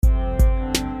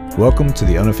Welcome to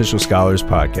the Unofficial Scholars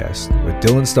Podcast with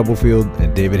Dylan Stubblefield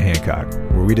and David Hancock,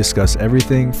 where we discuss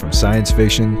everything from science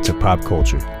fiction to pop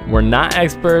culture. We're not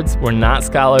experts, we're not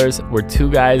scholars, we're two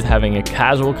guys having a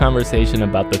casual conversation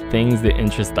about the things that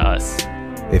interest us.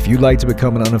 If you'd like to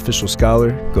become an unofficial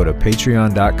scholar, go to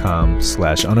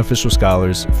patreon.com/unofficial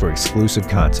scholars for exclusive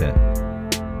content.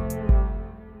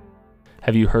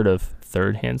 Have you heard of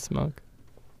third-hand smoke?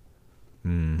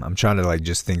 I'm trying to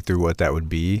just think through what that would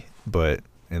be, but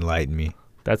enlighten me.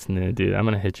 That's new, dude. I'm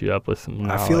going to hit you up with some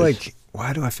knowledge.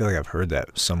 Why do I feel like I've heard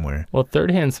that somewhere? Well,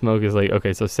 third-hand smoke is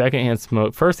so second-hand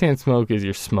smoke. First-hand smoke is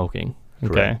you're smoking,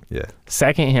 okay? Correct. Yeah.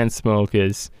 Second-hand smoke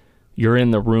is you're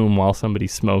in the room while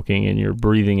somebody's smoking and you're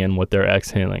breathing in what they're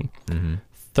exhaling. Mm-hmm.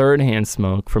 Third-hand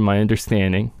smoke, from my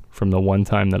understanding, from the one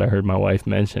time that I heard my wife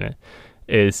mention it,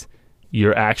 is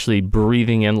you're actually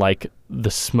breathing in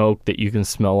the smoke that you can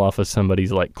smell off of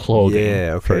somebody's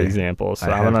clothing, for example.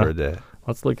 So I have heard that.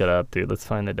 Let's look it up, dude. Let's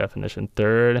find the definition.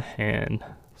 Third-hand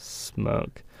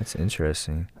smoke. That's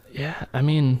interesting. Yeah, I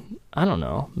mean, I don't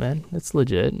know, man. It's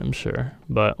legit, I'm sure.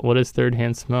 But what is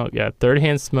third-hand smoke? Yeah,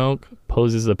 third-hand smoke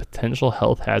poses a potential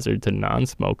health hazard to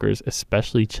non-smokers,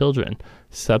 especially children.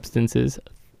 Substances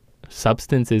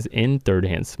in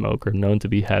third-hand smoke are known to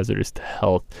be hazardous to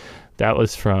health. That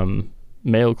was from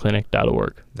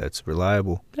mayoclinic.org. That's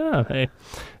reliable. Yeah, hey.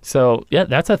 So, yeah,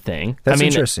 that's a thing. That's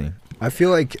interesting. I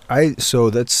feel like it's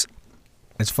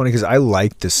funny because I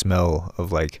like the smell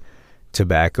of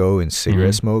tobacco and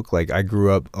cigarette smoke. I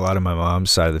grew up, a lot of my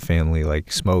mom's side of the family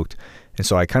smoked. And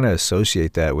so I kind of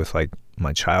associate that with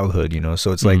my childhood,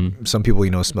 So it's some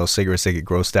people, smell cigarettes, they get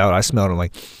grossed out. I smell them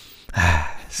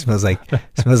smells like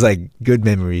good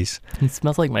memories. It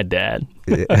smells like my dad.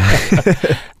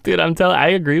 Dude, I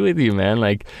agree with you,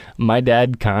 man. My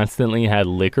dad constantly had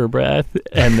liquor breath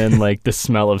and then the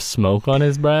smell of smoke on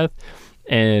his breath.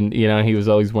 And, he was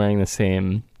always wearing the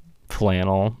same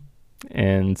flannel.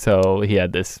 And so he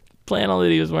had this flannel that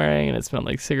he was wearing and it smelled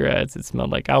like cigarettes. It smelled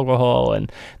like alcohol.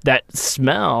 And that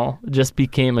smell just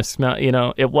became a smell.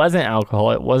 It wasn't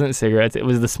alcohol. It wasn't cigarettes. It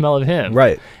was the smell of him.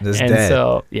 Right.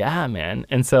 So, yeah, man.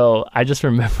 And so I just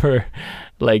remember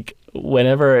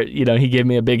whenever, he gave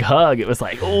me a big hug, it was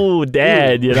oh,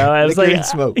 Dad, I was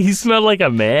he smelled like a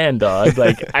man, dog.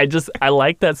 I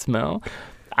like that smell.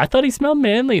 I thought he smelled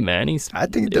manly, man. I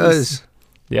think it does.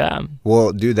 Yeah.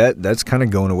 Well, dude, that's kind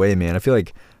of going away, man. I feel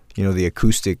like, the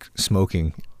acoustic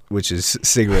smoking, which is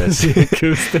cigarettes. The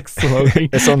acoustic smoking.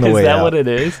 It's on the way out. Is that what it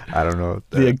is? I don't know.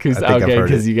 The acoustic. Okay,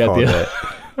 because you got the.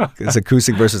 It's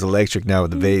acoustic versus electric now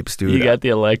with the vapes, dude. You got the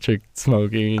electric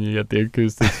smoking and you got the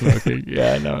acoustic smoking.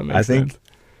 Yeah, no, it makes sense.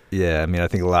 Yeah, I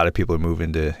think a lot of people are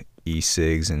moving to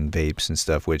e-cigs and vapes and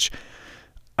stuff, which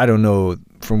I don't know,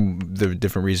 from the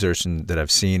different research that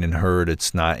I've seen and heard,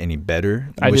 it's not any better.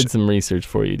 I did some research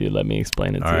for you, dude. Let me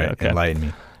explain it to you. All right, okay. Enlighten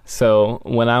me. So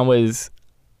when I was,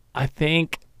 I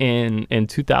think in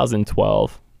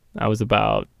 2012, I was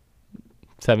about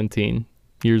 17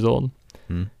 years old.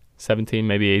 17,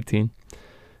 maybe 18.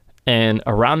 And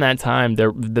around that time,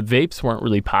 the vapes weren't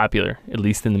really popular, at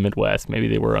least in the Midwest. Maybe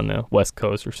they were on the West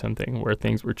Coast or something where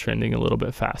things were trending a little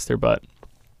bit faster. But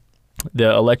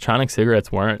the electronic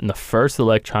cigarettes weren't. And the first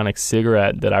electronic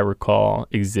cigarette that I recall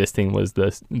existing was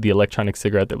the electronic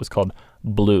cigarette that was called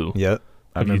Blue. Yep,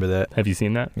 I remember that. Have you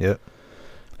seen that? Yep.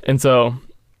 And so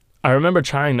I remember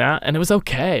trying that, and it was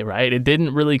okay, right? It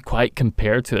didn't really quite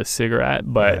compare to a cigarette,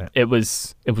 but it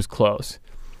was close.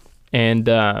 And,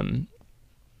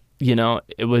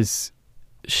 it was,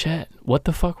 shit, what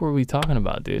the fuck were we talking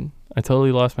about, dude? I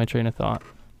totally lost my train of thought.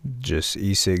 Just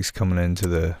e-cigs coming into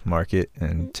the market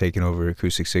and taking over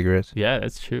acoustic cigarettes. Yeah,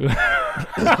 that's true.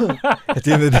 At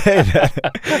the end of the day,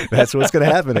 that's what's going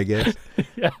to happen, I guess.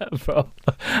 Yeah, bro.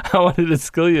 I wanted to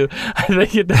school you. I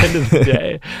think at the end of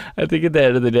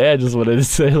the day, I just wanted to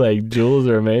say, Juuls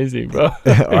are amazing, bro.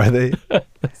 Are they?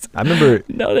 I remember.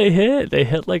 No, they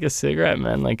hit like a cigarette,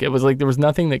 man. It was there was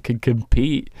nothing that could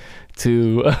compete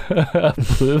to a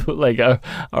blue,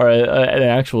 an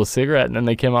actual cigarette. And then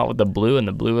they came out with the blue, and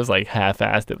the blue was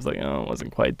half-assed. It was it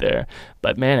wasn't quite there.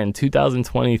 But man, in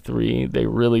 2023, they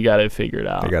really got it figured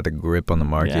out. They got the grip on the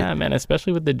market. Yeah, man,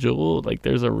 especially with the Juul.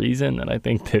 There's a reason that I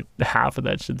think that half of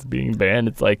that shit's being banned.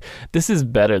 It's this is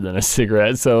better than a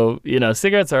cigarette. So,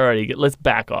 cigarettes are already good. Let's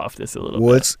back off this a little bit.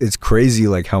 Well, it's crazy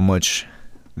how much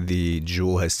the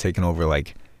Juul has taken over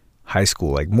high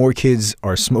school. More kids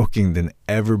are smoking than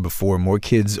ever before. More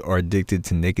kids are addicted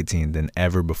to nicotine than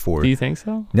ever before. Do you think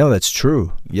so? No, that's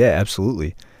true. Yeah,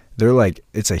 absolutely. They're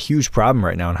it's a huge problem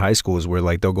right now in high schools where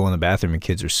they'll go in the bathroom and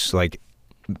kids are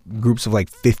groups of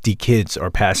 50 kids are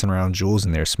passing around Juuls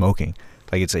and they're smoking.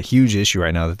 like it's a huge issue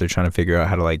right now that they're trying to figure out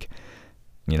how to like,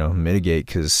 you know, mitigate,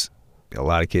 because a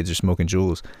lot of kids are smoking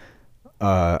Juuls.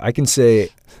 I can say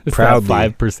it's proudly,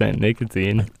 5%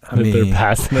 nicotine I that they're mean,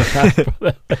 passing around.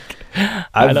 Like,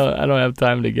 I don't have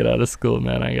time to get out of school,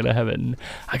 man. I gotta have it.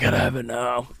 I gotta have it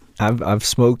now. I've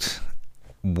smoked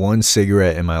one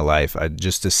cigarette in my life.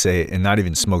 Just to say, and not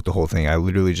even smoked the whole thing. I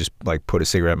literally just like put a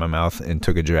cigarette in my mouth and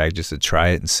took a drag just to try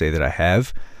it and say that I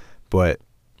have. But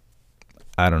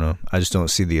I don't know. I just don't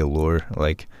see the allure.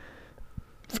 Like,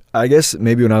 I guess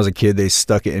maybe when I was a kid, they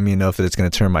stuck it in me enough that it's going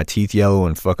to turn my teeth yellow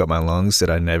and fuck up my lungs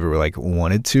that I never like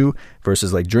wanted to,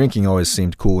 versus like drinking always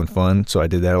seemed cool and fun. So I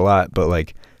did that a lot, but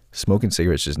like smoking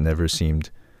cigarettes just never seemed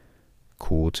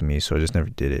cool to me. So I just never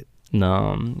did it.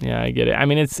 No, yeah, I get it. I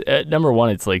mean, it's number one,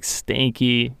 it's like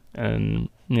stanky, and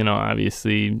you know,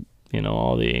 obviously, you know,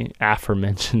 all the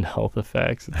aforementioned health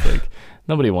effects. It's like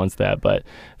nobody wants that. But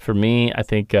for me, I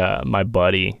think my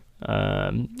buddy,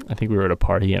 I think we were at a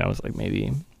party, and I was like,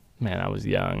 maybe, man, I was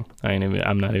young.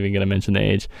 I'm not even gonna mention the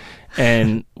age.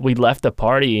 And we left the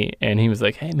party, and he was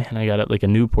like, "Hey, man, I got like a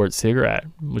Newport cigarette,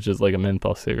 which is like a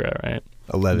menthol cigarette, right?"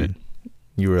 11.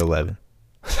 You were 11.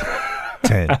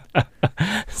 10.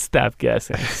 Stop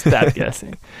guessing.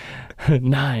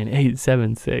 9, 8,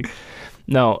 7, 6.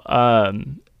 No,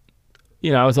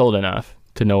 you know, I was old enough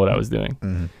to know what I was doing.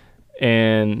 Mm-hmm.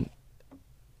 And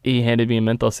he handed me a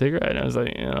menthol cigarette, and I was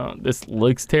like, you know, this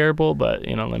looks terrible, but,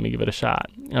 you know, let me give it a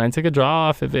shot. And I took a draw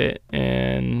off of it,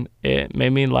 and it made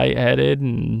me lightheaded,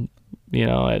 and, you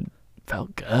know, it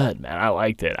felt good, man. I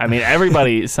liked it. I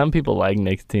mean, some people like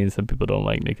nicotine, some people don't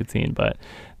like nicotine, but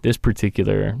this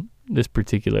particular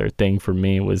thing for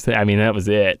me was, I mean, that was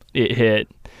it. It hit.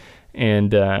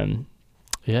 And,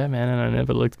 yeah, man, and I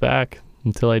never looked back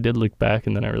until I did look back,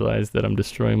 and then I realized that I'm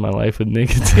destroying my life with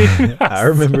nicotine. I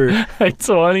remember at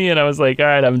 20, and I was like, all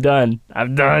right, I'm done.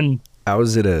 I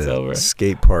was at a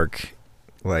skate park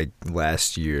like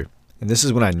last year, and this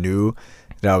is when I knew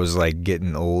that I was like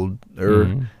getting older.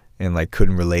 Mm-hmm. And like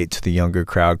couldn't relate to the younger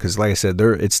crowd, because like I said,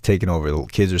 it's taken over. The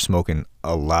kids are smoking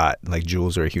a lot. Like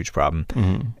Juuls are a huge problem.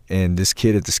 Mm-hmm. And this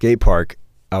kid at the skate park,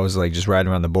 I was like just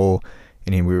riding around the bowl,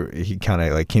 and he kind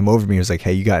of like came over to me. He was like,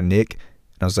 "Hey, you got Nick?"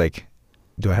 And I was like,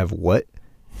 "Do I have what?"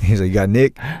 And he's like, "You got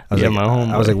Nick?" I was like, my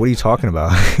homeboy. I was like, "What are you talking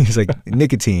about?" He's like,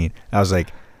 "Nicotine." I was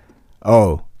like,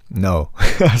 "Oh no."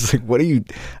 I was like, "What are you?"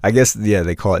 I guess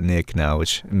they call it Nick now,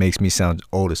 which makes me sound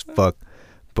old as fuck.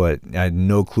 But I had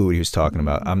no clue what he was talking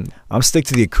about. I'm stick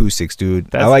to the acoustics,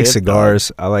 dude. I like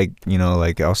cigars. Though. I like, you know,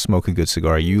 like I'll smoke a good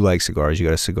cigar. You like cigars. You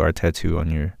got a cigar tattoo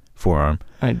on your forearm.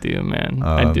 I do, man.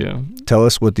 I do. Tell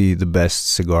us what the best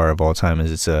cigar of all time is.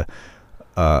 It's a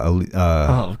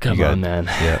oh, come on, man.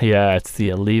 Yeah, it's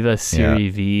the Oliva Serie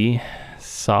V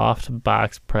soft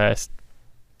box pressed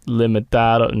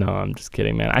limitado. No, I'm just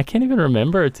kidding, man. I can't even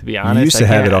remember, to be honest. You used to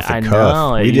have it off the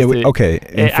cuff. Okay,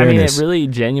 in fairness. I mean, it really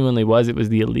genuinely was. It was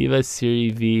the Oliva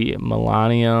Serie V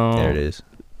Melanio. There it is.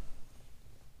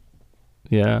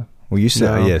 Yeah. We used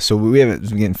to, so we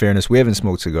haven't, in fairness, we haven't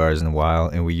smoked cigars in a while,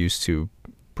 and we used to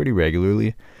pretty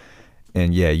regularly.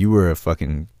 And yeah, you were a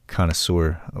fucking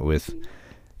connoisseur with...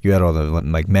 You had all the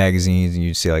like magazines, and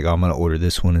you'd say like, "Oh, I'm gonna order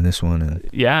this one and this one." And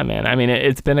yeah, man. I mean,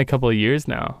 it's been a couple of years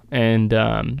now, and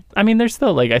I mean, there's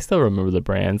still like I still remember the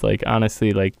brands. Like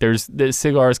honestly, like the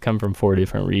cigars come from 4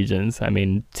 different regions. I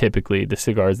mean, typically the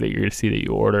cigars that you're gonna see that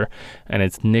you order, and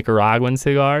it's Nicaraguan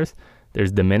cigars.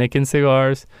 There's Dominican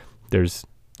cigars. There's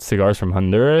cigars from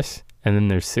Honduras, and then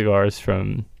there's cigars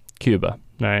from Cuba.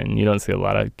 Right, and you don't see a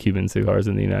lot of Cuban cigars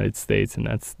in the United States, and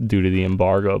that's due to the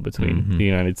embargo between the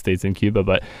United States and Cuba.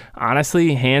 But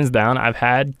honestly, hands down, I've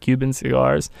had Cuban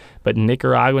cigars, but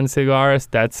Nicaraguan cigars,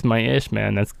 that's my ish,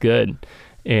 man. That's good.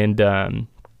 And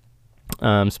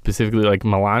specifically like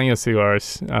Melanio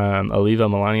cigars, Oliva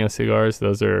Melanio cigars,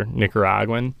 those are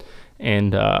Nicaraguan.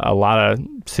 And a lot of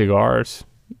cigars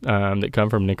that come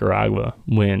from Nicaragua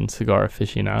win Cigar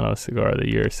Aficionado Cigar of the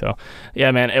Year. So,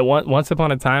 yeah, man, once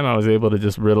upon a time, I was able to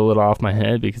just riddle it off my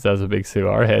head because I was a big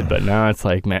cigar head. But now it's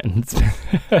like, man,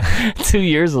 2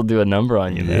 years will do a number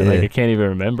on you, man. Like, I can't even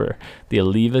remember. The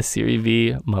Oliva Serie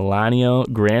V,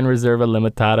 Melanio, Gran Reserva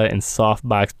Limitada, and Soft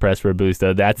Box Press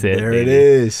Robusto. That's it. There it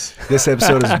is. This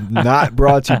episode is not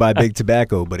brought to you by Big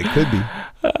Tobacco, but it could be.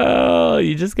 Oh,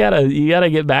 you gotta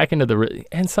get back into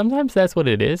and sometimes that's what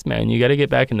it is, man. You gotta get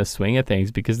back in the swing of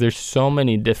things because there's so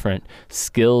many different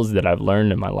skills that I've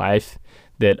learned in my life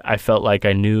that I felt like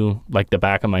I knew like the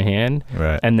back of my hand.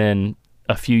 Right. And then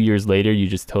a few years later, you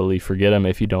just totally forget them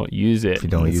if you don't use it. If you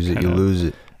don't use it, you lose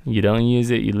it. You don't use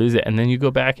it, you lose it. And then you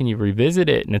go back and you revisit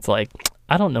it, and it's like,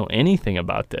 I don't know anything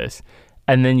about this.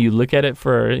 and then you look at it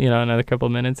for another couple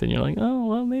of minutes, and you're like, oh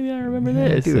well, maybe I remember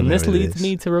this, and this leads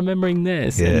me to remembering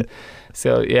this. Yeah. And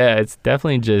so it's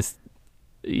definitely just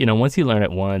once you learn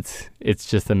it once, it's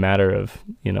just a matter of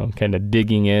kind of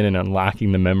digging in and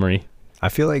unlocking the memory. I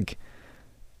feel like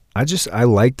I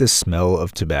like the smell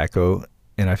of tobacco,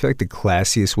 and I feel like the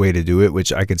classiest way to do it,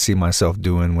 which I could see myself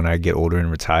doing when I get older and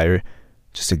retire,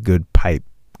 just a good pipe,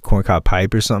 corncob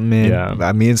pipe or something, man.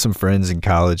 Yeah. Me and some friends in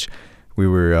college, we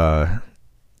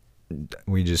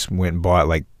just went and bought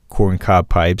like corncob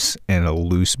pipes and a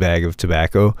loose bag of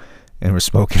tobacco, and we're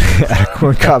smoking out of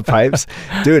corncob pipes.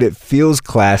 Dude, it feels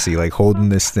classy, like holding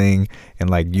this thing and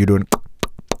like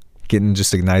getting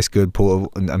just a nice good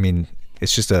pull. I mean,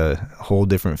 it's just a whole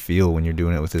different feel when you're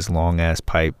doing it with this long ass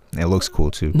pipe. It looks cool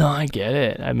too. No, I get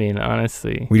it. I mean,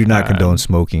 honestly, we do not condone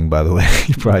smoking, by the way.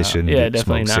 You probably shouldn't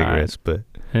definitely smoke cigarettes, but.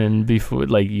 And before,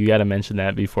 like, you got to mention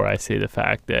that before I say the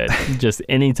fact that just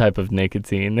any type of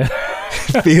nicotine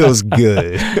feels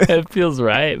good. It feels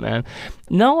right, man.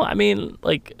 No, I mean,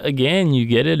 like, again, you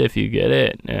get it if you get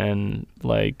it. And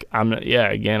like, I'm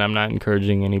not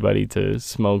encouraging anybody to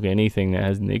smoke anything that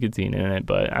has nicotine in it.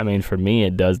 But I mean, for me,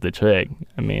 it does the trick.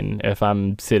 I mean, if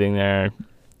I'm sitting there,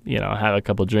 have a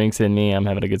couple drinks in me, I'm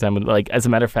having a good time with, like, as a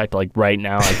matter of fact, like right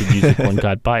now I could use a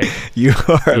corncob pipe. You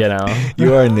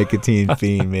are a nicotine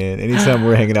fiend, man. Anytime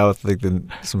we're hanging out with like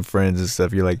some friends and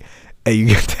stuff, you're like, hey, you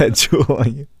got that jewel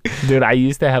on you. Dude, I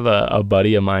used to have a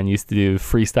buddy of mine used to do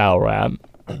freestyle rap.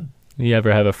 You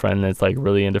ever have a friend that's like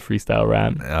really into freestyle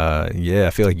rap? Yeah,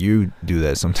 I feel like you do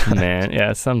that sometimes. Man,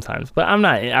 yeah, sometimes. But I'm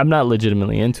not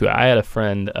legitimately into it. I had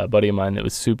a buddy of mine that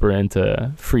was super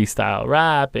into freestyle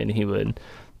rap, and he would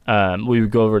we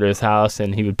would go over to his house,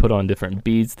 and he would put on different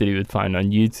beats that he would find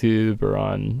on YouTube or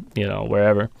on,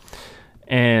 wherever.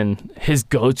 And his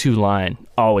go-to line,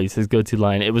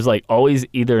 it was like always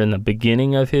either in the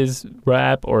beginning of his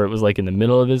rap or it was like in the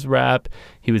middle of his rap.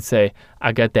 He would say,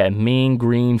 I got that mean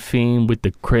green fiend with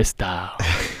the crystal.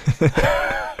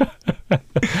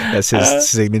 That's his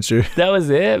signature. That was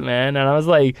it, man. And I was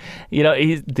like,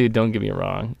 dude, don't get me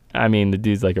wrong. I mean, the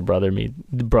dude's like a brother to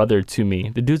me.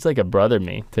 The dude's like a brother to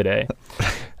me today.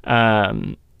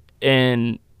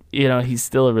 And he's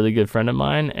still a really good friend of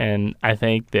mine, and I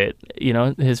think that,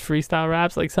 his freestyle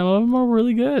raps, like, some of them are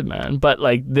really good, man. But,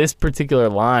 like, this particular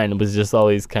line was just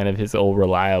always kind of his old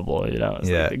reliable, It's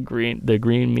like the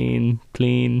green mean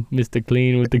clean, Mr.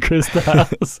 Clean with the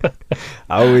crystals.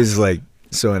 I always,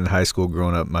 so in high school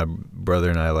growing up, my brother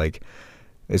and I,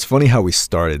 it's funny how we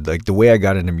started. Like, the way I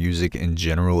got into music in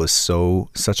general is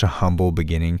such a humble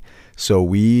beginning. So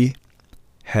we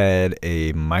had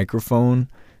a microphone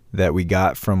that we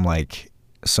got from like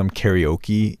some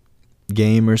karaoke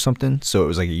game or something. So it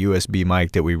was like a USB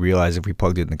mic that we realized if we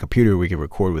plugged it in the computer, we could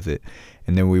record with it.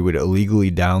 And then we would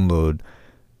illegally download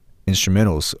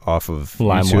instrumentals off of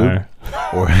LimeWire.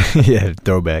 YouTube. Or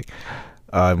throwback.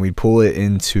 We'd pull it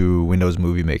into Windows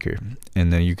Movie Maker,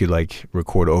 and then you could like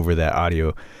record over that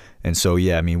audio. And so,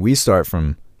 I mean, we start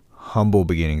from humble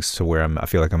beginnings to where I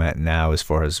feel like I'm at now as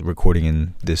far as recording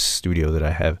in this studio that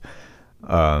I have.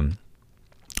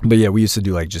 But we used to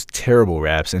do like just terrible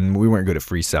raps, and we weren't good at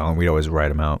freestyling. We'd always write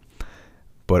them out.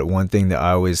 But one thing that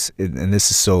I always, and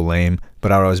this is so lame,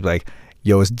 but I would always be like,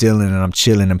 yo, it's Dylan, and I'm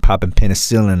chilling and popping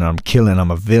penicillin, and I'm killing, I'm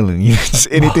a villain. Just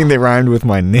anything that rhymed with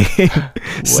my name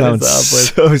sounds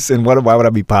so. And why would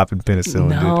I be popping penicillin?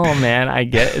 No, dude? Man, I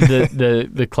get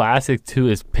the classic too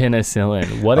is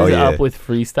penicillin. What is up with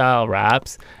freestyle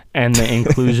raps and the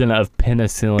inclusion of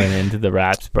penicillin into the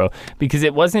raps, bro? Because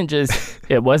it wasn't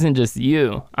just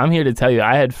you. I'm here to tell you,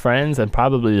 I had friends, and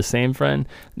probably the same friend,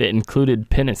 that included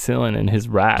penicillin in his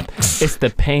rap. It's the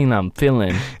pain I'm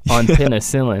feeling on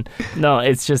penicillin. No,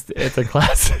 it's a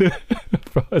classic,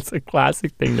 bro. It's a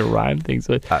classic thing to rhyme things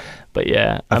with. But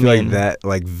I feel like that,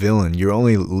 like villain, you're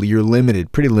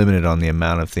pretty limited on the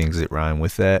amount of things that rhyme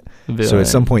with that. Villain. So at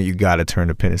some point you got to turn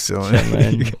to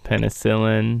penicillin.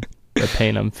 Penicillin. The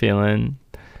pain I'm feeling,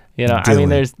 I mean,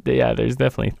 there's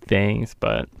definitely things,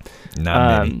 but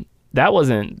that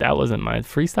wasn't my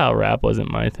freestyle rap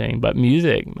wasn't my thing. But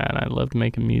music, man, I loved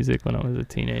making music when I was a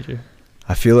teenager.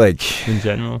 I feel like in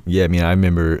general, I mean, I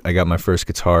remember I got my first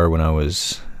guitar when I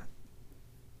was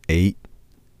 8,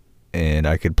 and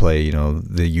I could play,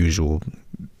 the usual,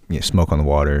 Smoke on the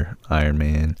Water, Iron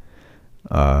Man.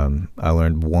 I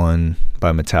learned One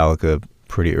by Metallica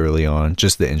pretty early on,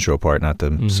 just the intro part, not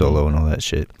the solo and all that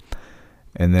shit.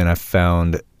 And then I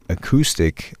found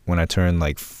acoustic when I turned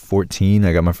like 14.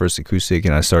 I got my first acoustic,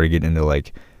 and I started getting into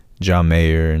like John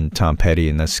Mayer and Tom Petty,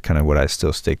 and that's kind of what I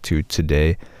still stick to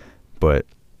today. But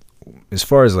as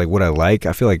far as like what I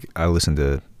feel like I listen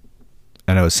to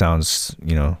I know it sounds,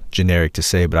 generic to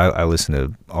say, but I listen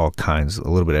to all kinds, a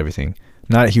little bit of everything.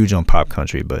 Not huge on pop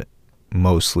country, but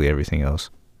mostly everything else.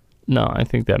 No, I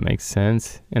think that makes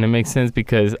sense. And it makes sense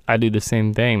because I do the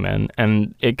same thing, man.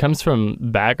 And it comes from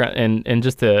background. And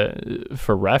just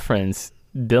for reference,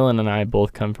 Dylan and I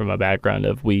both come from a background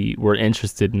of we were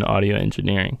interested in audio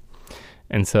engineering.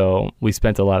 And so we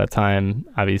spent a lot of time,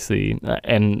 obviously,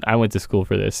 and I went to school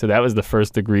for this. So that was the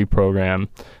first degree program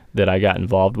that I got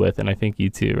involved with. And I think you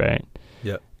too, right?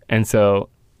 Yep. And so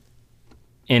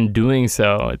in doing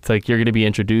so, it's like you're going to be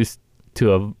introduced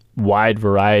to a wide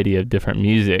variety of different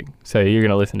music. So you're going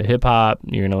to listen to hip hop,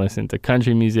 you're going to listen to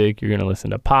country music, you're going to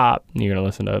listen to pop, you're going to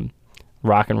listen to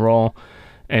rock and roll.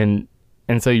 And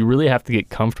so you really have to get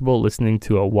comfortable listening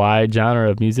to a wide genre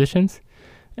of musicians.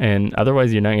 And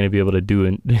otherwise you're not going to be able to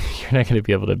you're not going to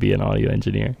be able to be an audio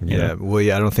engineer. Yeah. Well,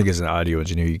 yeah, I don't think as an audio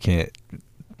engineer, you can't,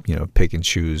 pick and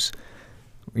choose.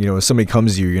 If somebody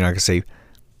comes to you, you're not going to say,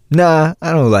 nah,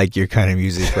 I don't like your kind of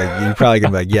music. Like, you're probably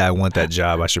going to be like, yeah, I want that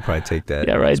job. I should probably take that.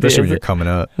 Yeah, right. Especially when you're coming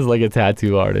up. It's like a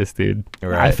tattoo artist, dude.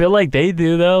 Right. I feel like they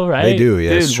do, though, right? They do,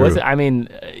 yeah, it's true. I mean,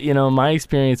 my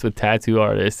experience with tattoo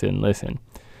artists, and listen,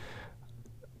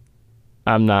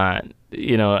 I'm not,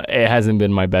 it hasn't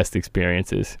been my best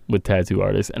experiences with tattoo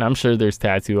artists. And I'm sure there's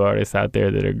tattoo artists out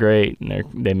there that are great and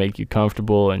they make you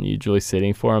comfortable and you enjoy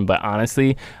sitting for them. But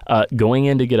honestly, going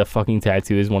in to get a fucking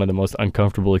tattoo is one of the most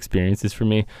uncomfortable experiences for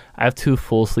me. I have 2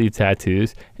 full sleeve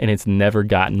tattoos and it's never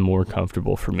gotten more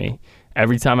comfortable for me.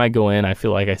 Every time I go in, I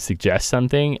feel like I suggest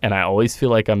something, and I always feel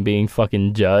like I'm being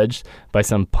fucking judged by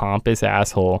some pompous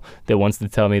asshole that wants to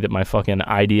tell me that my fucking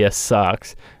idea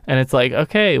sucks. And it's like,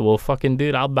 okay, well, fucking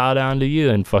dude, I'll bow down to you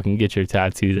and fucking get your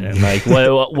tattoo then. Like,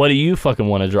 what do you fucking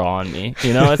want to draw on me?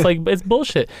 It's like, it's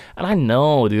bullshit. And I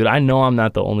know, dude, I'm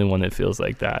not the only one that feels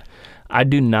like that. I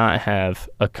do not have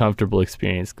a comfortable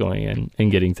experience going in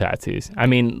and getting tattoos. I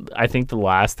mean, I think the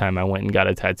last time I went and got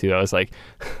a tattoo, I was like,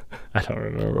 I don't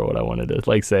remember what I wanted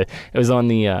to say. It was on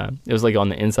the, on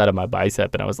the inside of my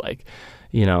bicep, and I was like,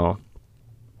 I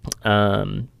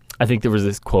think there was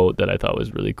this quote that I thought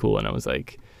was really cool, and I was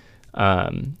like,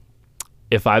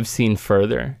 if I've seen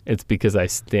further, it's because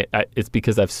I've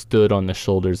stood on the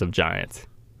shoulders of giants.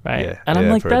 Right. Yeah, and I'm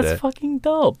like, that's that. fucking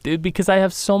dope, dude, because I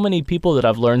have so many people that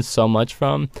I've learned so much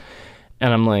from.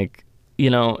 And I'm like,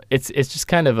 it's just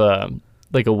kind of a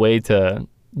way to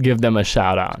give them a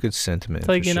shout out. Good sentiment. It's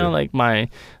like, sure.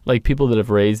 like people that have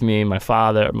raised me, my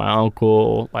father, my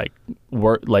uncle,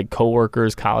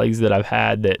 coworkers, colleagues that I've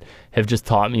had that have just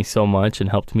taught me so much and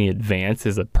helped me advance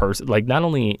as a person, like not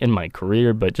only in my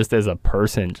career, but just as a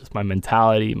person, just my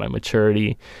mentality, my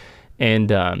maturity.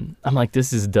 And I'm like,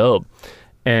 this is dope.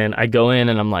 And I go in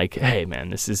and I'm like, hey,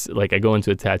 man, this is like, I go into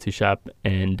a tattoo shop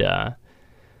and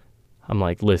I'm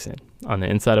like, listen, on the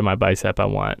inside of my bicep, I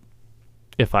want,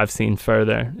 if I've seen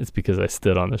further, it's because I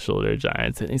stood on the shoulder of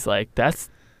giants. And he's like,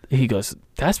 he goes,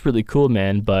 that's really cool,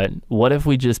 man. But what if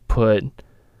we just put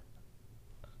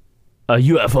a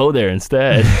UFO there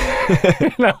instead?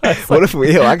 What if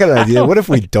I got an idea. What if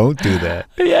we don't do that?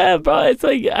 Yeah, bro. It's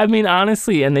like, I mean,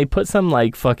 honestly, and they put some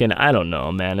like fucking, I don't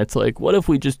know, man. It's like, what if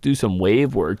we just do some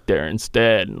wave work there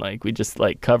instead? And like, we just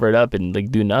like cover it up and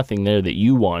like do nothing there that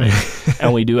you wanted.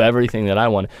 And we do everything that I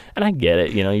want. And I get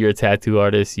it. You're a tattoo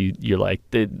artist. You're like,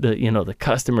 the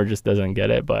customer just doesn't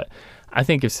get it. But I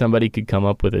think if somebody could come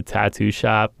up with a tattoo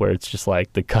shop where it's just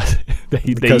like the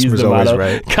customer's always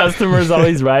right. Customer's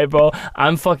always right, bro.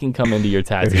 I'm fucking coming to your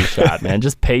tattoo shop, man.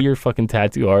 Just pay your fucking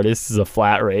tattoo artists a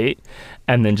flat rate,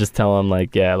 and then just tell them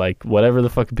like, yeah, like whatever the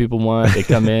fucking people want. They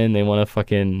come in, they want to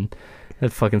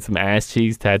fucking some ass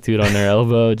cheeks tattooed on their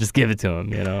elbow. Just give it to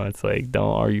them. It's like,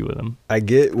 don't argue with them. I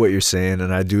get what you're saying,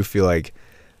 and I do feel like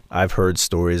I've heard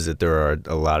stories that there are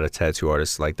a lot of tattoo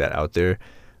artists like that out there.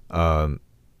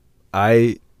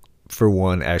 I, for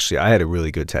one, actually, I had a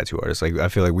really good tattoo artist. Like, I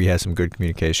feel like we had some good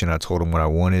communication. I told him what I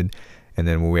wanted, and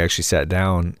then when we actually sat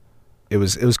down, it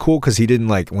was cool because he didn't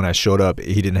like, when I showed up,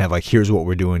 he didn't have like, here's what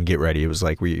we're doing, get ready. It was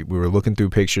like we were looking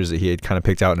through pictures that he had kind of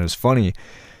picked out, and it was funny.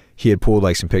 He had pulled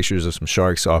like some pictures of some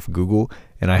sharks off Google,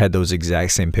 and I had those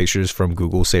exact same pictures from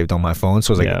Google saved on my phone.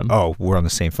 So I was like, oh, we're on the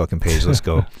same fucking page. Let's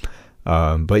go.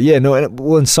 But yeah, no,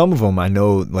 and some of them I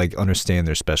know like understand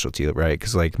their specialty, right?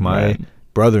 Because like my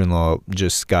brother-in-law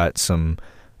just got some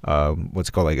what's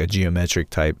called like a geometric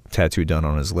type tattoo done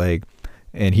on his leg,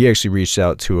 and he actually reached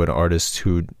out to an artist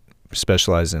who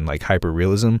specialized in like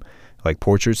hyperrealism, like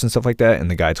portraits and stuff like that,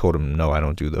 and the guy told him, no, I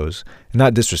don't do those.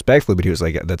 Not disrespectfully, but he was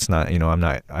like, that's not, I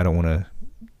don't want to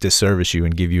disservice you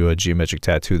and give you a geometric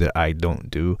tattoo that I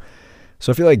don't do.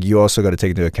 So I feel like you also got to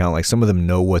take into account, like, some of them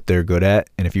know what they're good at,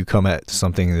 and if you come at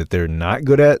something that they're not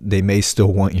good at, they may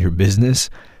still want your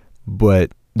business,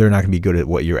 but they're not going to be good at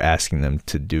what you're asking them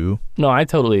to do. No, I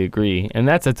totally agree. And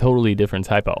that's a totally different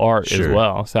type of art as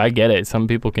well. So I get it. Some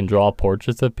people can draw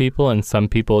portraits of people, and some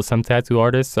tattoo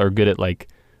artists are good at like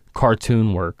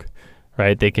cartoon work,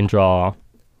 right? They can draw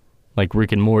like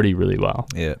Rick and Morty really well.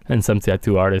 Yeah. And some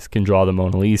tattoo artists can draw the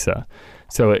Mona Lisa.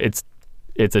 So it's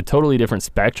a totally different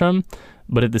spectrum,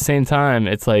 but at the same time,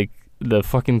 it's like the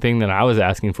fucking thing that I was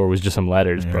asking for was just some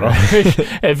letters, bro. Right.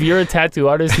 If you're a tattoo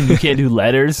artist and you can't do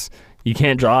letters, you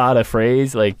can't draw out a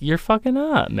phrase, like, you're fucking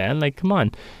up, man. Like, come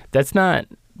on. That's not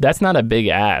a big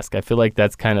ask. I feel like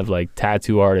that's kind of like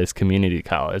tattoo artist community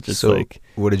college. It's so like,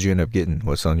 what did you end up getting?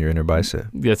 What's on your inner bicep?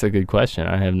 That's a good question.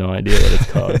 I have no idea what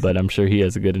it's called, but I'm sure he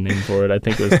has a good name for it. I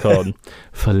think it was called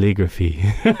calligraphy.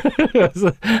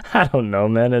 I don't know,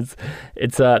 man.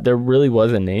 It's there really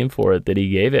was a name for it that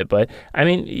he gave it, but I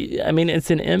mean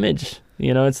it's an image,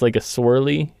 you know, it's like a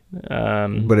swirly.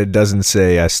 But it doesn't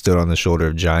say I stood on the shoulder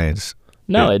of giants.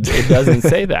 No, it doesn't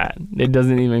say that. It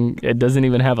doesn't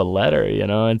even have a letter, you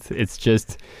know. It's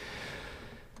just,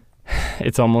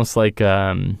 it's almost like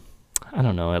I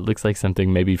don't know. It looks like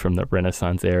something maybe from the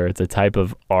Renaissance era. It's a type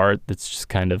of art that's just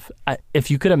kind of,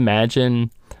 if you could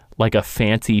imagine like a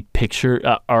fancy picture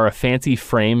or a fancy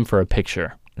frame for a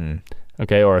picture,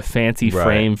 okay, or a fancy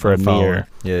frame for a mirror.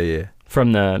 Yeah.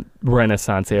 From the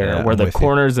Renaissance era, where the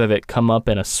corners of it come up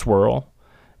in a swirl,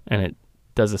 and it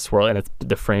does a swirl, and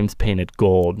the frame's painted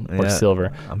gold or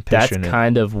silver. That's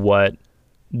kind of what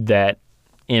that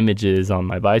image is on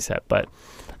my bicep. But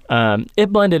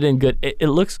it blended in good. It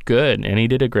looks good, and he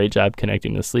did a great job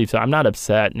connecting the sleeve. So I'm not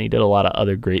upset, and he did a lot of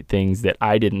other great things that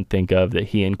I didn't think of that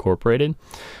he incorporated.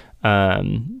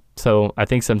 So I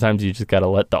think sometimes you just got to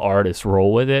let the artist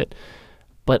roll with it.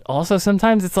 But also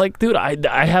sometimes it's like, dude,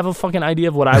 I have a fucking idea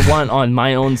of what I want on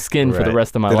my own skin for the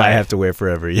rest of my life. I have to wear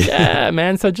forever. Yeah,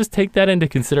 man. So just take that into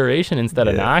consideration instead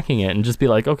of knocking it, and just be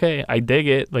like, okay, I dig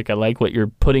it. Like, I like what you're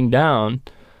putting down,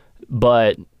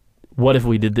 but what if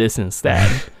we did this instead?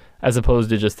 As opposed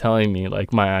to just telling me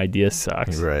like my idea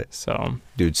sucks. Right. So,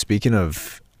 dude, speaking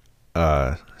of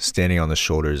standing on the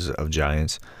shoulders of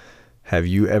giants, have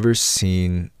you ever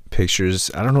seen pictures?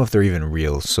 I don't know if they're even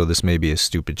real, so this may be a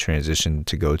stupid transition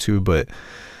to go to, but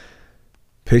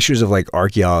pictures of like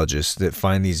archaeologists that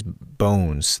find these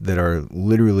bones that are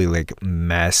literally like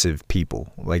massive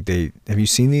people. Like, have you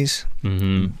seen these?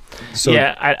 Mm-hmm. So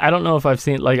yeah, I don't know if I've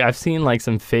seen like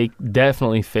some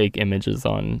definitely fake images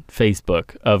on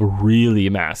Facebook of really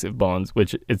massive bones,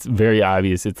 which it's very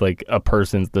obvious it's like a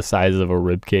person's the size of a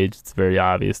rib cage. It's very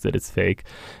obvious that it's fake.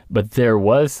 But there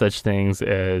was such things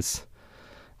as,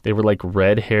 they were like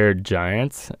red-haired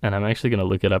giants, and I'm actually going to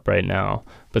look it up right now.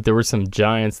 But there were some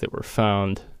giants that were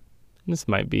found. This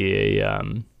might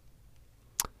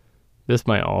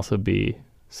also be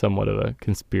somewhat of a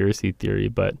conspiracy theory,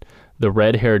 but the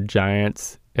red-haired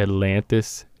giants,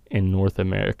 Atlantis in North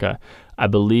America. I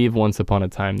believe once upon a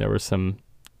time there were some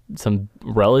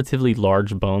relatively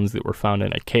large bones that were found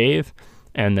in a cave,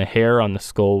 and the hair on the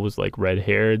skull was like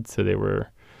red-haired, so they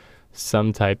were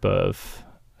some type of,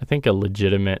 I think, a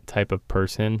legitimate type of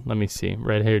person. Let me see.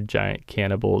 Red-haired giant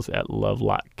cannibals at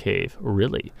Lovelock Cave.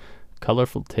 Really?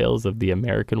 Colorful tales of the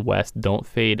American West don't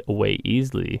fade away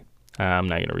easily. I'm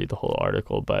not going to read the whole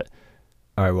article, but...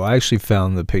 All right, well, I actually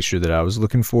found the picture that I was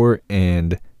looking for,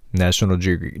 and National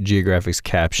Geographic's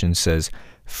caption says,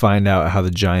 "Find out how the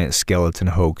giant skeleton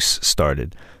hoax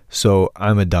started." So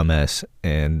I'm a dumbass,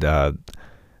 and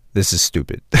this is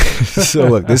stupid. So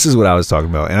look, this is what I was talking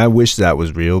about, and I wish that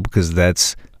was real, because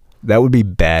that would be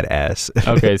badass.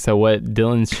 Okay, so what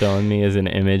Dylan's showing me is an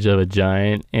image of a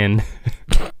giant, and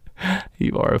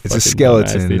you are a fucking It's a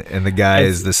skeleton, dumbass, and the guy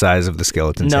is the size of the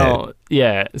skeleton's head.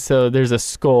 Yeah, so there's a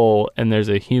skull, and there's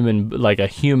a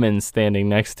human standing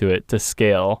next to it to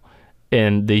scale,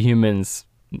 and the humans,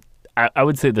 I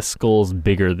would say the skull's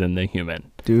bigger than the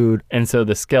human. Dude. And so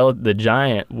the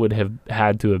giant would have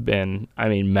had to have been,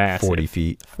 massive. 40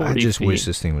 feet. I just wish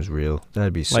this thing was real.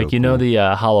 That'd be so cool. Know the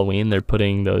Halloween, they're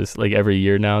putting those, like, every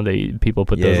year now, people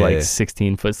put those, like,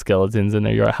 16-foot skeletons in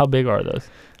their yard. How big are those?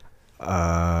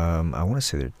 I want to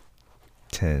say they're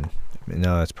 10.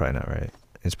 No, that's probably not right.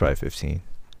 It's probably 15.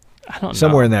 I don't know.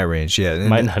 Somewhere in that range, yeah. And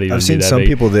might not even I've seen be that some big.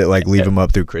 people that like leave them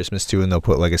up through Christmas too, and they'll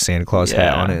put like a Santa Claus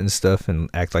hat on it and stuff, and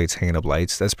act like it's hanging up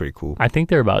lights. That's pretty cool. I think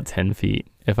they're about 10 feet,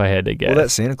 if I had to guess. Well, that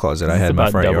Santa Claus that I had in my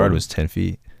front yard was 10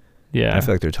 feet. Yeah. I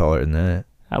feel like they're taller than that.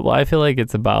 Well, I feel like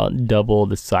it's about double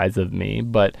the size of me,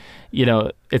 but,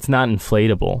 it's not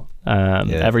inflatable.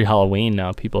 Every Halloween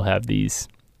now, people have these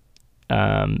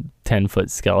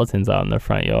 10-foot skeletons out in their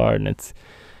front yard, and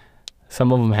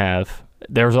some of them have.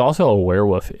 There's also a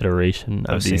werewolf iteration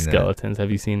of these skeletons.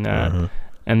 Have you seen that? Uh-huh.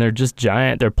 And they're just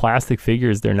giant. They're plastic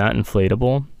figures. They're not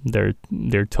inflatable.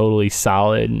 They're totally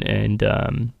solid, and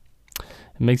it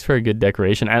makes for a good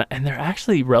decoration. And they're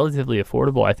actually relatively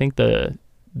affordable. I think the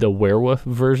werewolf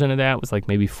version of that was like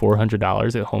maybe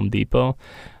 $400 at Home Depot.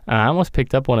 I almost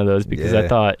picked up one of those because I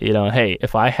thought, hey,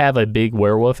 if I have a big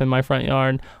werewolf in my front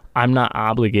yard, I'm not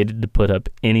obligated to put up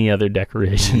any other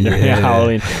decoration during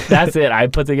Halloween. That's it. I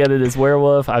put together this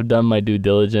werewolf. I've done my due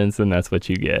diligence, and that's what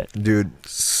you get. Dude,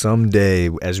 someday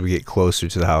as we get closer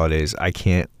to the holidays, I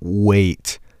can't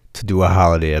wait to do a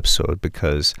holiday episode,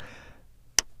 because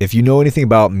if you know anything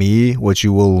about me, what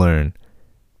you will learn,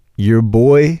 your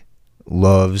boy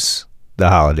loves the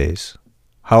holidays.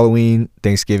 Halloween,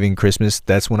 Thanksgiving, Christmas,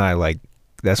 that's when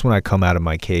I come out of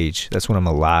my cage. That's when I'm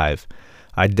alive.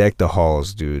 I deck the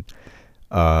halls, dude.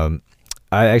 I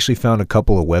actually found a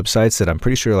couple of websites that I'm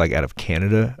pretty sure like out of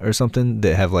Canada or something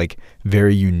that have like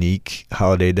very unique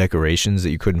holiday decorations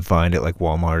that you couldn't find at like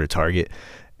Walmart or Target.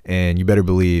 And you better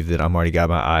believe that I'm already got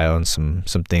my eye on some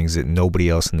things that nobody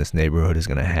else in this neighborhood is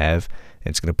going to have.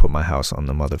 And it's going to put my house on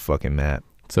the motherfucking map.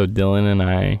 So Dylan and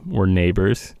I were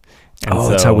neighbors.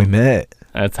 That's how we met.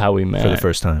 That's how we met. For the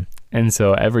first time. And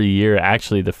so every year,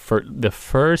 actually,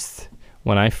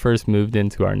 when I first moved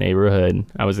into our neighborhood,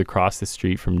 I was across the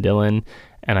street from Dylan,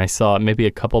 and I saw, maybe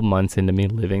a couple months into me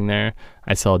living there,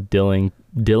 I saw Dylan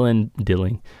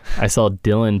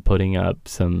putting up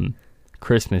some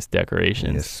Christmas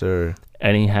decorations. Yes, sir.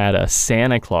 And he had a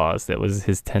Santa Claus that was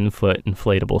his 10-foot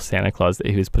inflatable Santa Claus that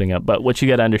he was putting up. But what you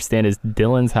got to understand is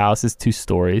Dylan's house is 2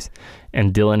 stories,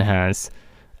 and Dylan has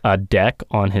a deck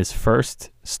on his first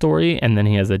story, and then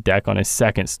he has a deck on his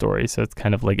second story. So it's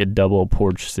kind of like a double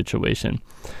porch situation.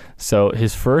 So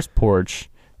his first porch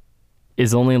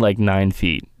is only like 9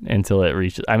 feet until it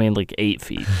reaches, 8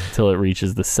 feet until it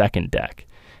reaches the second deck.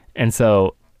 And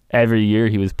so every year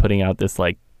he was putting out this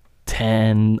like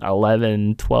 10,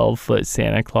 11, 12-foot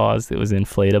Santa Claus that was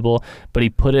inflatable, but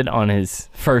he put it on his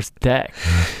first deck.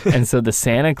 And so the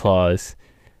Santa Claus,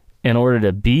 in order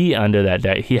to be under that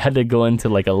deck, he had to go into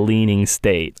like a leaning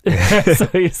state. So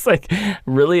it's like,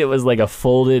 really, it was like a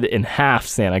folded in half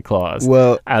Santa Claus,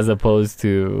 as opposed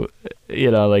to,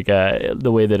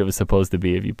 the way that it was supposed to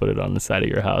be if you put it on the side of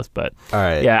your house. But all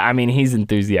right. Yeah, he's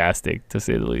enthusiastic, to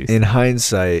say the least. In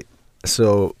hindsight,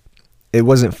 so it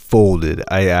wasn't folded.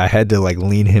 I had to like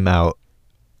lean him out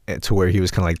to where he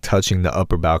was kind of like touching the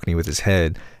upper balcony with his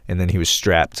head, and then he was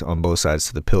strapped on both sides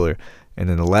to the pillar. And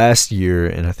then the last year,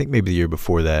 and I think maybe the year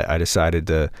before that, I decided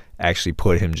to actually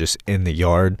put him just in the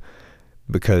yard,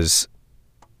 because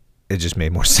it just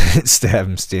made more sense to have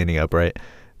him standing upright.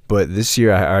 But this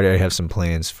year, I already have some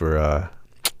plans for a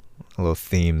little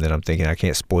theme that I'm thinking. I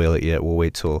can't spoil it yet. We'll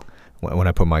wait till when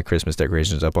I put my Christmas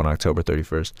decorations up on October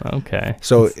 31st. Okay.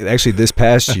 So actually, this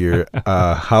past year,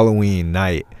 Halloween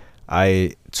night,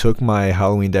 I took my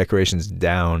Halloween decorations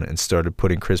down and started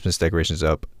putting Christmas decorations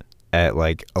up at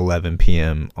like 11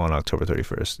 p.m. on October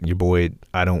 31st. Your boy,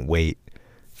 I don't wait.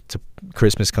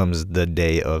 Christmas comes the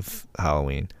day of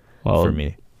Halloween for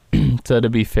me. So to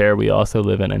be fair, we also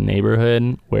live in a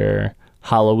neighborhood where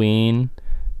Halloween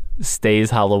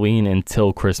stays Halloween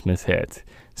until Christmas hits.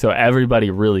 So everybody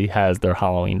really has their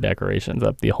Halloween decorations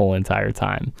up the whole entire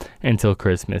time until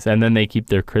Christmas. And then they keep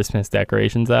their Christmas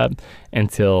decorations up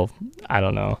until, I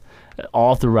don't know,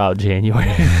 all throughout January.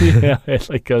 It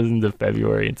like goes into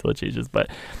February until it changes. But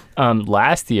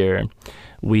last year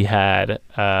we had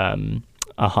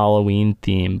a Halloween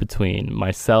theme between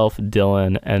myself,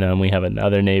 Dylan, and then we have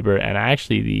another neighbor, and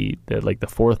actually the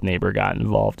fourth neighbor got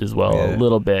involved as well, a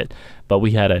little bit. But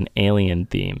we had an alien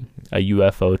theme, a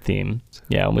UFO theme.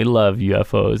 Yeah, and we love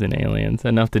UFOs and aliens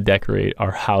enough to decorate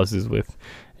our houses with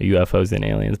UFOs and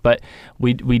aliens. But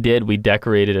we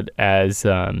decorated it as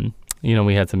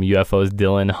we had some UFOs.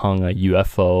 Dylan hung a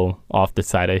UFO off the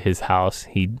side of his house.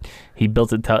 He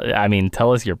built it.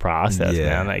 Tell us your process,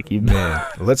 man.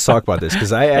 Let's talk about this,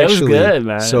 because I actually, it was good,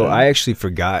 man. So I actually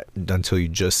forgot until you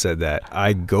just said that.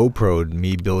 I GoPro'd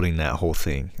me building that whole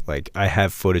thing. Like, I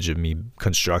have footage of me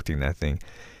constructing that thing,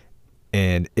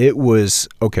 and it was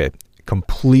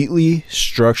completely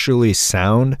structurally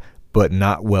sound, but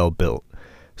not well built.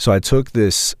 So I took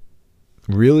this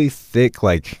really thick,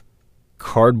 like,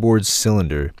 cardboard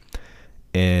cylinder,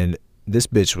 and this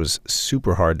bitch was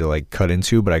super hard to like cut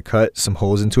into, but I cut some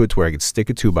holes into it to where I could stick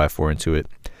a 2x4 into it.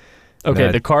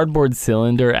 Okay, the cardboard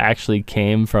cylinder actually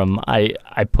came from I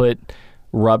put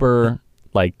rubber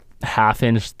like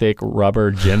half-inch thick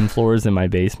rubber gym floors in my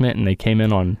basement, and they came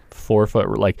in on 4 foot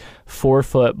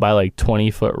by like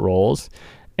 20-foot rolls.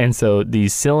 And so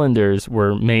these cylinders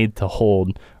were made to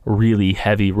hold really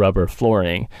heavy rubber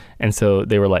flooring. And so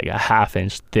they were like a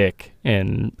half-inch thick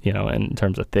in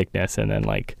terms of thickness, and then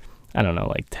like, I don't know,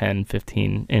 like 10,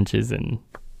 15 inches in,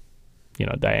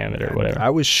 diameter or whatever.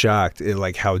 I was shocked at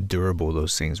like how durable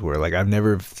those things were. Like I've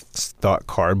never thought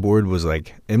cardboard was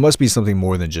like, it must be something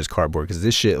more than just cardboard, because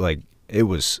this shit, like, it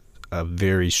was a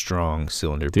very strong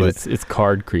cylinder. Dude, but it's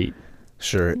cardcrete.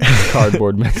 Sure.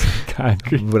 Cardboard mixed with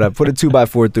concrete. But I put a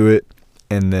 2x4 through it,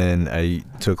 and then I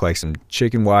took like some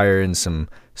chicken wire and some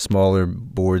smaller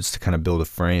boards to kind of build a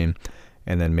frame,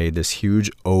 and then made this huge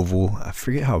oval. I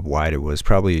forget how wide it was.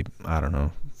 Probably, I don't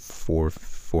know,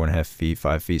 4.5 feet,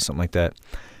 5 feet, something like that.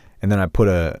 And then I put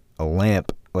a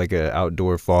lamp, like an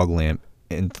outdoor fog lamp,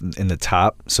 in the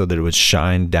top, so that it would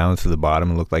shine down through the bottom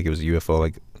and look like it was a UFO,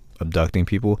 like abducting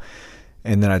people.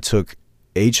 And then I took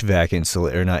HVAC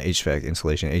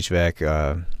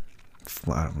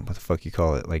what the fuck you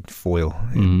call it, like foil.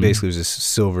 Mm-hmm. Basically, it was just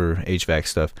silver HVAC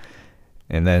stuff,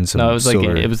 and then some. No, it was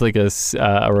silver, like it was like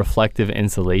a reflective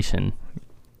insulation.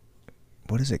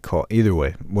 What is it called? Either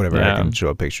way, whatever. Yeah. I can show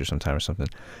a picture sometime or something.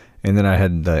 And then I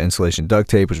had the insulation duct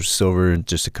tape, which was silver,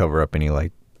 just to cover up any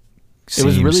like seams. It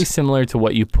was really similar to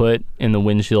what you put in the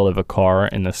windshield of a car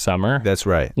in the summer. That's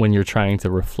right. When you're trying to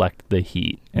reflect the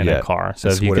heat in a car. So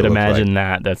if you what could it looked imagine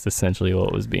like. that's essentially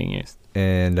what was being used.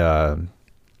 And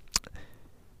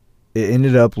it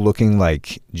ended up looking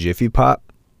like Jiffy Pop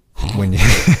when you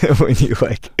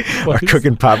like are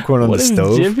cooking popcorn on the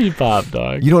stove. What is Jiffy Pop,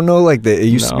 dog? You don't know, like, it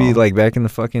used to be No. like back in the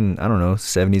fucking, I don't know,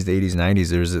 70s, 80s, 90s,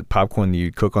 there was a popcorn that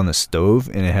you cook on the stove,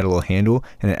 and it had a little handle,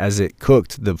 and as it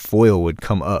cooked, the foil would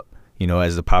come up.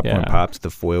 As the popcorn popped, the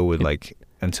foil would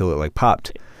until it like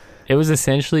popped. It was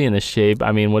essentially in the shape,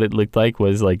 I mean, what it looked like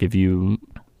was like if you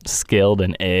scaled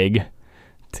an egg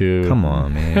to... Come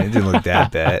on, man. It didn't look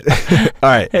that bad. All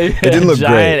right. It didn't look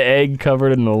giant great. egg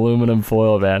covered in aluminum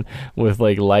foil, man, with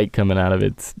like light coming out of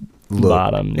its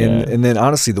bottom. Yeah. And then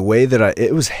honestly, the way that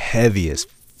it was heavy as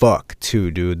fuck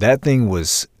too, dude. That thing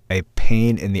was a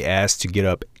pain in the ass to get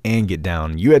up and get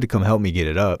down. You had to come help me get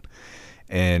it up.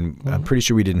 And I'm pretty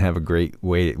sure we didn't have a great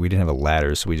way. We didn't have a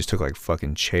ladder, so we just took like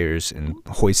fucking chairs and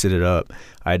hoisted it up.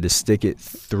 I had to stick it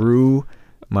through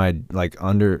my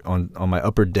on my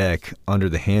upper deck under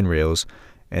the handrails,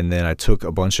 and then I took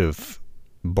a bunch of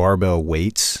barbell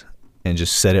weights and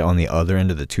just set it on the other end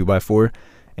of the 2x4.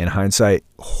 In hindsight,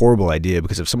 horrible idea,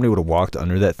 because if somebody would have walked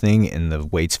under that thing and the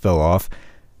weights fell off,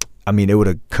 I mean, it would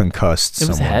have concussed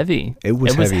someone. Was heavy. It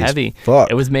was heavy. As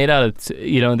fuck. It was made out of,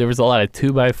 there was a lot of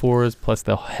 2x4s plus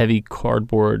the heavy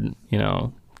cardboard,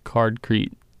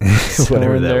 cardcrete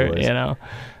Whatever cylinder, that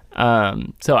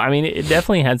was. So, I mean, it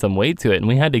definitely had some weight to it, and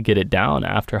we had to get it down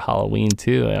after Halloween,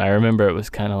 too. And I remember it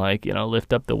was kind of like,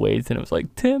 lift up the weights, and it was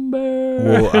like, timber.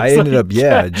 Well, I ended up,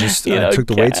 I took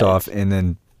the weights off and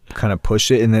then kind of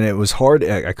pushed it, and then it was hard.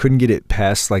 I couldn't get it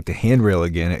past like the handrail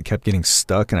again. It kept getting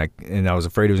stuck, and I was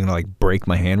afraid it was gonna like break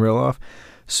my handrail off.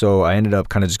 So I ended up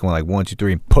kind of just going like 1, 2,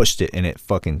 3 and pushed it, and it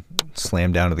fucking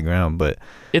slammed down to the ground. But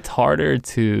it's harder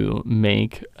to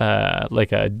make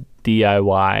like a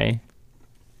DIY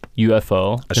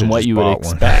UFO than what you would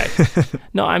expect.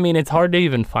 No, I mean, it's hard to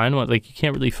even find one. Like, you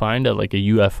can't really find a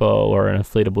UFO or an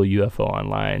inflatable UFO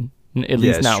online. At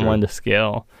least not one to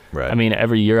scale. Right. I mean,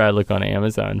 every year I look on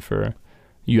Amazon for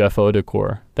UFO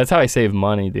decor. That's how I save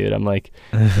money, dude. I'm like,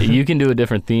 you can do a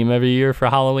different theme every year for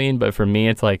Halloween, but for me,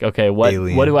 it's like, okay, what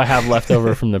do I have left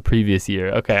over from the previous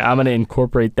year? Okay, I'm going to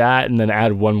incorporate that and then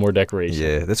add one more decoration.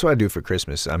 Yeah, that's what I do for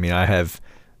Christmas. I mean, I have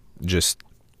just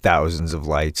thousands of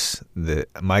lights.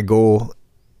 My goal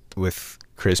with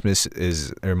Christmas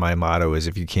my motto is,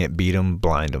 if you can't beat them,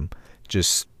 blind them.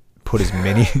 Just put as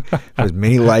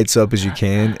many lights up as you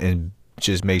can, and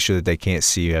just make sure that they can't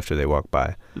see you after they walk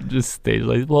by. Just stage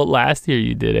lights. Well, last year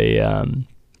you did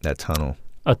that tunnel.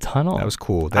 A tunnel. That was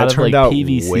cool. That turned out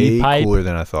PVC way pipe. Cooler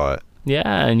than I thought.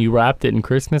 Yeah, and you wrapped it in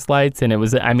Christmas lights, and it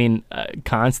was,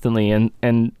 constantly.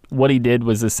 And what he did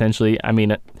was essentially,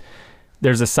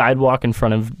 there's a sidewalk in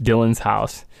front of Dylan's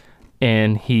house,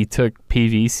 and he took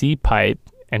PVC pipe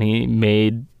and he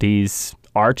made these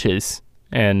arches,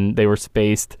 and they were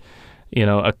spaced,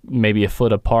 maybe a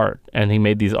foot apart, and he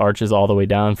made these arches all the way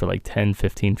down for like 10,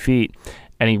 15 feet,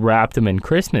 and he wrapped them in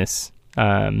Christmas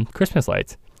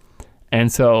lights.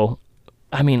 And so,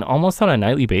 almost on a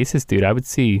nightly basis, dude, I would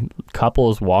see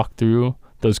couples walk through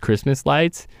those Christmas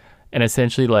lights and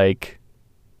essentially like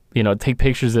take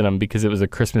pictures in them because it was a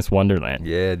Christmas wonderland.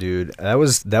 Yeah, dude, that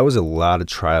was a lot of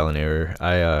trial and error.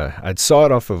 I saw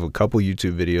it off of a couple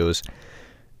YouTube videos,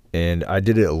 and I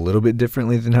did it a little bit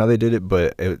differently than how they did it,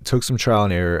 but it took some trial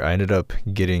and error. I ended up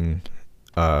getting,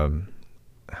 how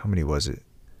many was it?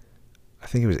 I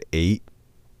think it was 8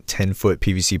 10-foot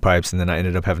PVC pipes, and then I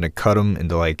ended up having to cut them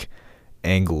into like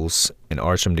angles and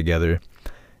arch them together.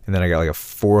 And then I got like a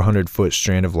 400-foot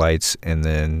strand of lights, and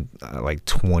then like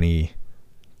 20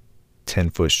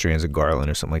 10-foot strands of garland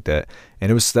or something like that. And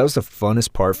that was the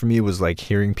funnest part for me, was like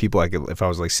hearing people. If I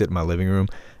was like sitting in my living room,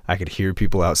 I could hear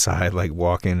people outside like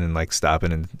walking and like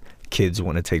stopping, and kids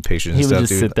want to take pictures and stuff. He would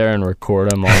just sit there and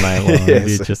record them all night long. Yes.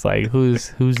 He's just like,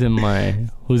 who's in my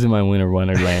winter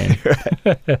wonderland?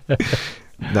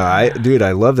 No, I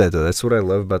love that though. That's what I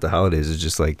love about the holidays, is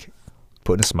just like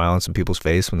putting a smile on some people's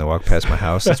face when they walk past my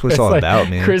house. That's what it's all like about,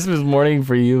 man. Christmas morning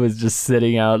for you is just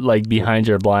sitting out like behind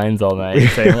your blinds all night,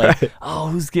 saying like, "Oh,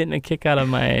 who's getting a kick out of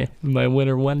my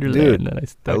winter wonderland?"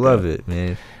 Dude, I love it,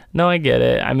 man. No, I get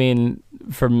it. I mean,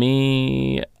 for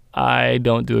me, I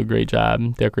don't do a great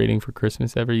job decorating for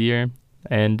Christmas every year.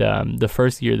 And the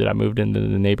first year that I moved into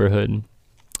the neighborhood,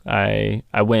 I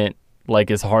went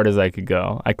like as hard as I could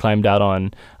go. I climbed out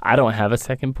on, I don't have a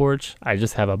second porch. I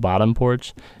just have a bottom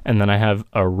porch. And then I have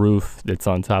a roof that's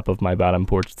on top of my bottom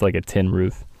porch. It's like a tin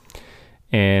roof.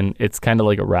 And it's kind of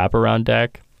like a wraparound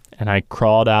deck. And I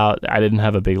crawled out. I didn't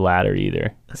have a big ladder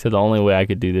either. So the only way I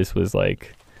could do this was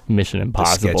like Mission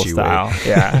Impossible style.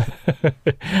 Yeah.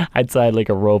 I tied like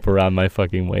a rope around my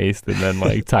fucking waist and then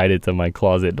like tied it to my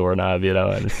closet doorknob,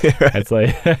 and it's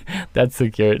like, that's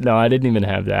secure. No, I didn't even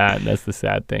have that. And that's the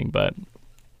sad thing. But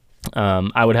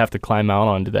I would have to climb out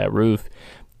onto that roof.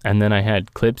 And then I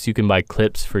had clips. You can buy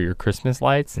clips for your Christmas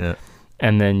lights. Yeah.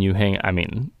 And then you hang,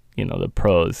 the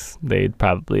pros, they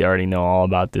probably already know all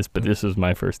about this, but this was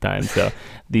my first time. So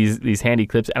these handy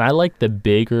clips, and I like the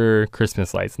bigger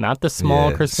Christmas lights, not the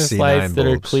small Christmas lights that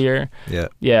are clear.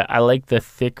 Yeah, I like the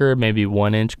thicker, maybe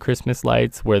 1-inch Christmas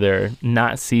lights where they're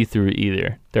not see-through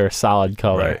either. They're a solid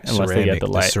color, right. Unless they get the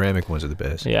light. The ceramic ones are the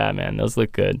best. Yeah, man, those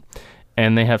look good.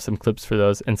 And they have some clips for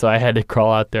those. And so I had to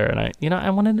crawl out there, and I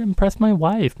wanted to impress my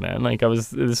wife, man. Like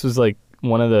this was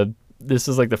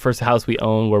like the first house we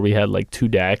owned where we had like 2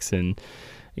 decks, and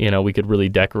we could really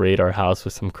decorate our house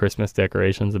with some Christmas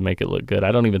decorations and make it look good.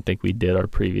 I don't even think we did our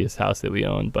previous house that we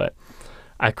owned, but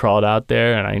I crawled out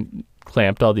there and I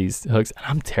clamped all these hooks, and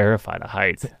I'm terrified of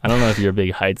heights. I don't know if you're a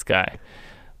big heights guy,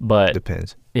 but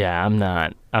depends. Yeah, I'm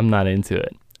not into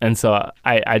it. And so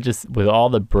I just, with all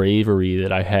the bravery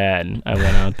that I had, I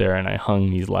went out there and I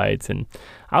hung these lights, and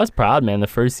I was proud, man. The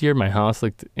first year, my house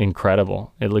looked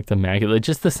incredible. It looked immaculate.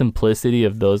 Just the simplicity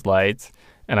of those lights,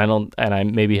 and I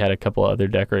maybe had a couple other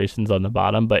decorations on the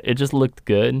bottom, but it just looked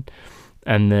good.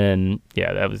 And then,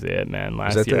 yeah, that was it, man.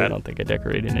 Last year, I don't think I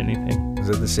decorated anything. Was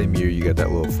that the same year you got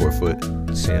that little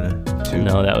 4-foot Santa, too?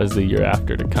 No, that was the year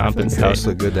after, to compensate. The house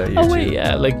looked good that year, too. Oh, wait,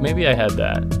 yeah. Like, maybe I had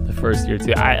that the first year,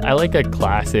 too. I like a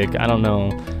classic, I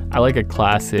like a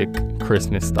classic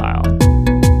Christmas style.